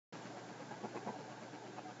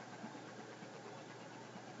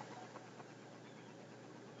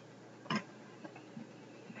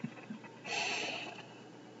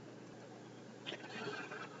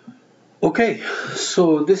Okay,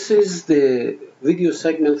 so this is the video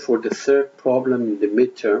segment for the third problem in the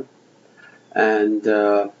midterm, and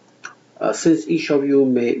since each of you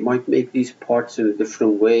might make these parts in a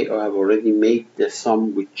different way, or have already made the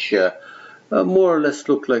sum which more or less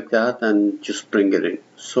look like that, and just bring it in.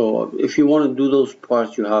 So if you want to do those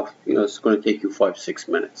parts, you have, it's going to take you 5-6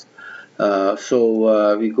 minutes.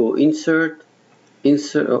 So we go insert,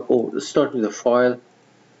 let's start with the file,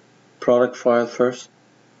 product file first.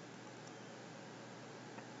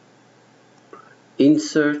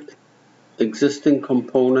 Insert existing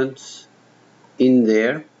components in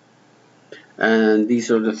there, and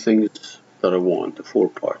these are the things that I want, the 4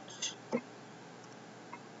 parts.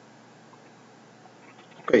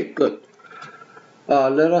 Okay, good.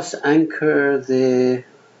 Let us anchor the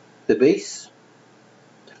base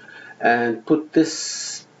and put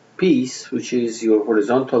this piece, which is your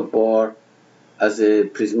horizontal bar, as a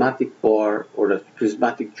prismatic bar or a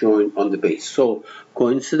prismatic joint on the base. So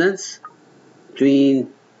coincidence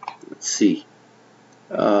between, let's see,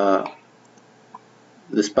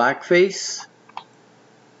 this back face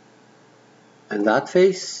and that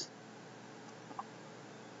face,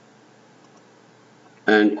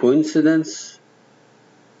 and coincidence,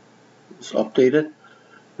 let's update it,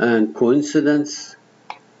 and coincidence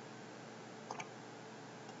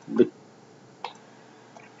with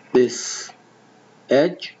this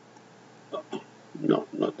edge, no,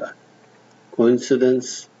 not that,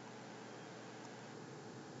 coincidence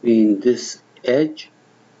between this edge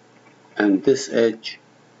and this edge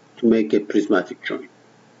to make a prismatic joint.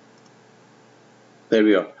 There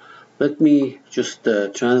we are. Let me just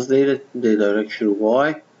translate it in the direction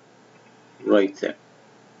Y, right there.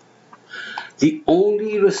 The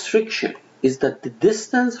only restriction is that the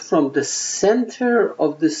distance from the center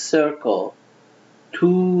of this circle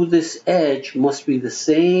to this edge must be the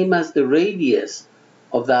same as the radius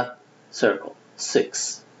of that circle,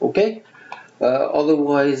 6. Okay?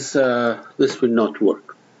 Otherwise, this will not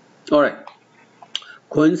work. All right.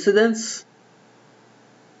 Coincidence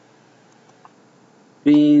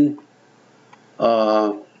being,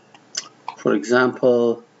 for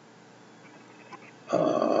example,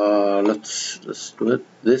 let's do it.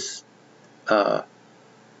 This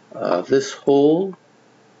this hole,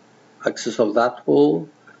 axis of that hole,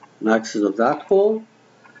 and axis of that hole,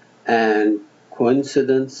 and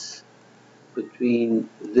coincidence between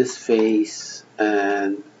this face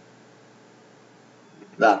and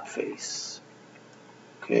that face.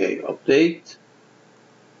 Okay, update.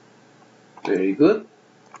 Very good.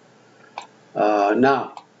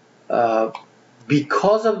 Now,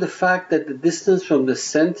 because of the fact that the distance from the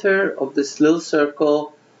center of this little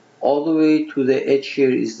circle all the way to the edge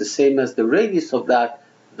here is the same as the radius of that,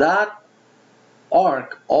 that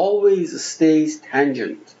arc always stays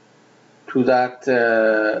tangent to that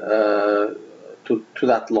to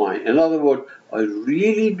that line. In other words, I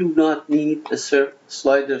really do not need a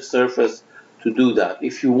slider surface to do that.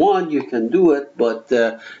 If you want, you can do it, but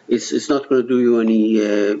it's not going to do you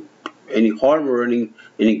any harm or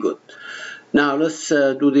any good. Now let's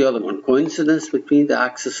do the other one. Coincidence between the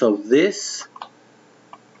axis of this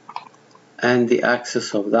and the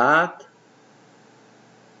axis of that,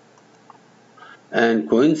 and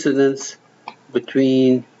coincidence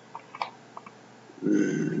between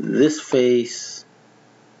this face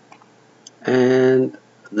and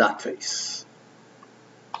that face.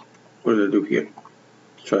 What did I do here?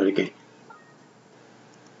 Let's try it again.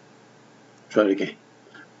 Try it again.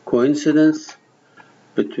 Coincidence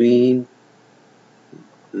between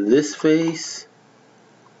this face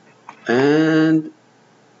and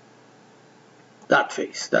that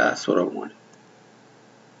face. That's what I wanted.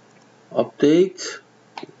 Update.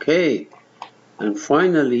 Okay. And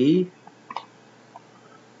finally,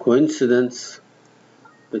 coincidence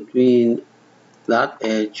between that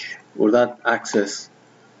edge or that axis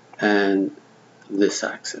and this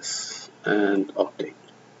axis, and update.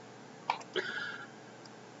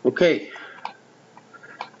 Okay.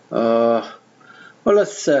 Well,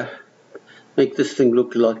 let's make this thing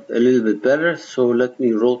look a little bit better. So let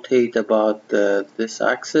me rotate about this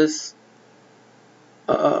axis.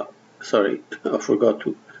 Sorry, I forgot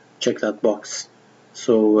to check that box.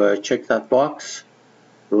 So check that box.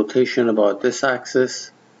 Rotation about this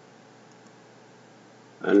axis,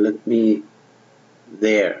 and let me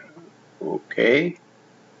there. Okay.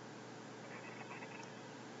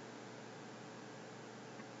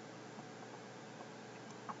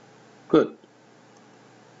 Good.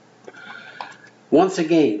 Once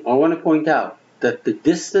again, I want to point out that the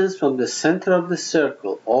distance from the center of the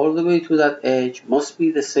circle all the way to that edge must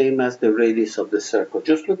be the same as the radius of the circle.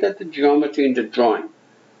 Just look at the geometry in the drawing.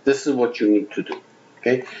 This is what you need to do.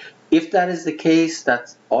 Okay. If that is the case,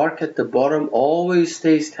 that arc at the bottom always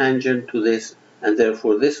stays tangent to this, and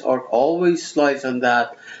therefore this arc always slides on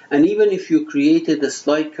that. And even if you created a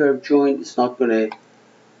slide curve joint, it's not going to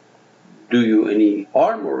do you any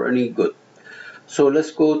harm or any good. So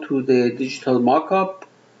let's go to the digital mockup.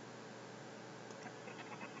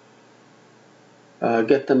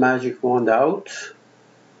 Get the magic wand out.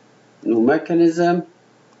 New mechanism.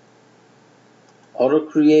 Auto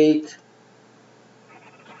create.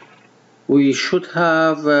 We should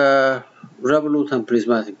have revolute and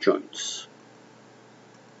prismatic joints.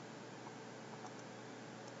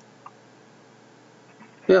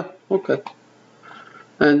 Yeah, okay.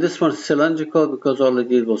 And this one's cylindrical because all I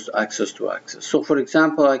did was axis to axis. So for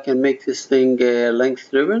example, I can make this thing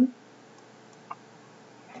length driven.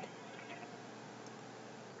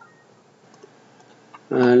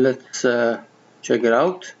 Let's check it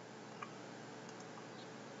out.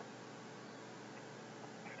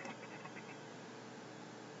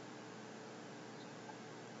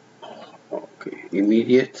 Okay,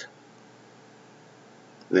 immediate.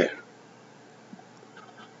 There.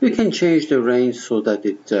 You can change the range so that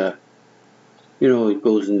it, it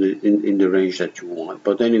goes in the range that you want.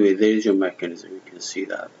 But anyway, there is your mechanism. You can see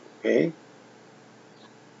that. Okay.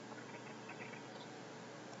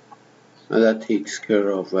 And that takes care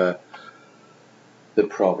of the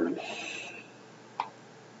problem.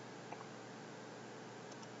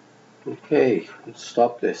 Okay, let's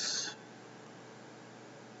stop this.